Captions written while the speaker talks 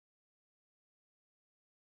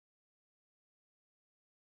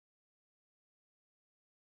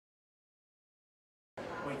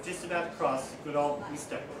we're just about to cross good old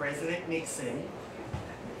Mr. President Nixon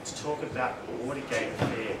to talk about Watergate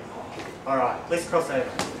affair. Alright, let's cross over.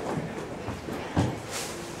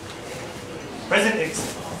 President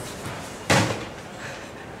Nixon.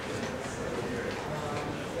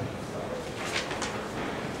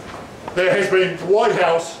 There has been White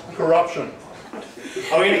House corruption.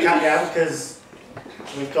 Are we going to cut down because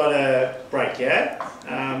we've got a break, yeah?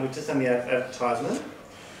 We've just done the advertisement.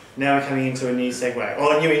 Now we're coming into a new segue.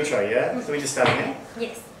 Oh, a new intro, yeah? So we just start again?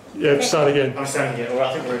 Yes. Yeah, start again. I'm starting again. Well,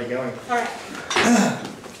 I think we're already going. Alright.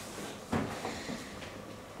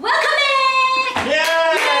 Welcome back!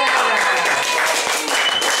 Yeah!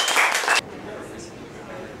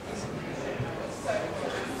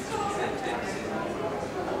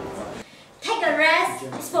 Take a rest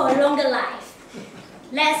is for a longer life.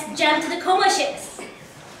 Let's jump to the commercials.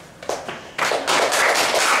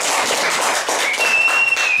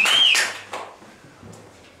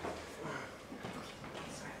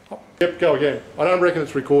 Yep, go again. I don't reckon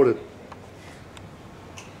it's recorded.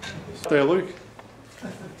 There, Luke.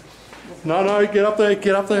 No, get up there,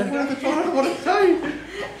 get up there. What did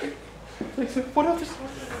it say? What else?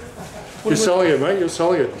 You're selling it, mate, you're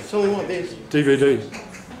selling it. Selling what this? DVD.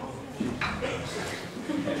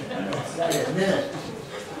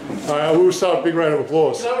 Alright, we'll start a big round of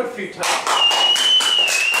applause. Another few times.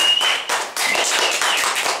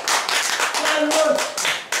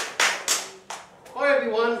 Hi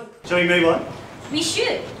everyone. Shall we move on? We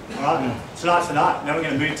should. Alright, tonight's the night. Now we're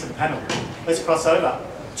going to move to the panel. Let's cross over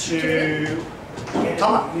to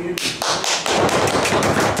Tomo. We've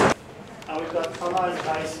got Tomo,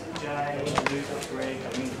 Base, Jay, Luke, Greg,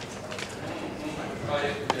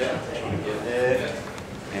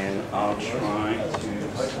 And I'll try to...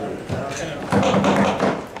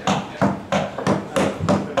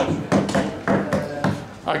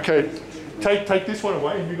 Okay, take this one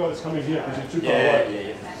away and you guys come in here because you're too far away.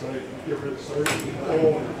 Yeah. So get rid of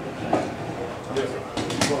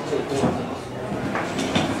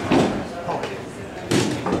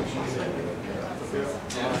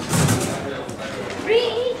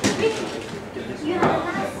You have a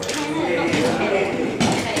nice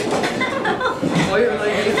Oh, you're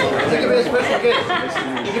like, give me a special guest.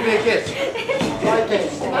 Give me a guest. Right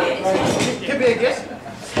guest. Give me a guest.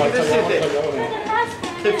 Give this sit there.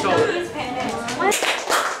 Keep solid.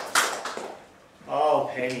 Oh,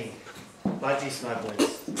 Penny. Budgie smugglers.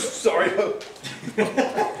 Sorry.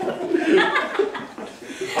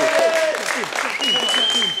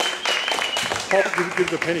 Pop, give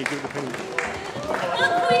the penny, give the penny.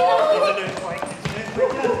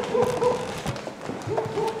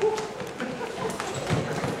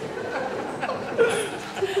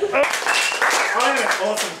 I had an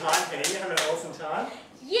awesome time, Penny. You having an awesome time?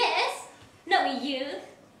 Yes, not with you.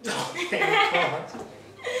 Oh, thank God.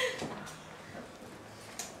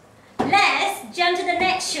 Let's jump to the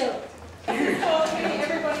next show.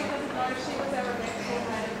 Everybody doesn't know if she was ever next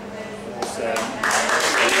to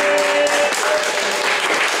Yeah,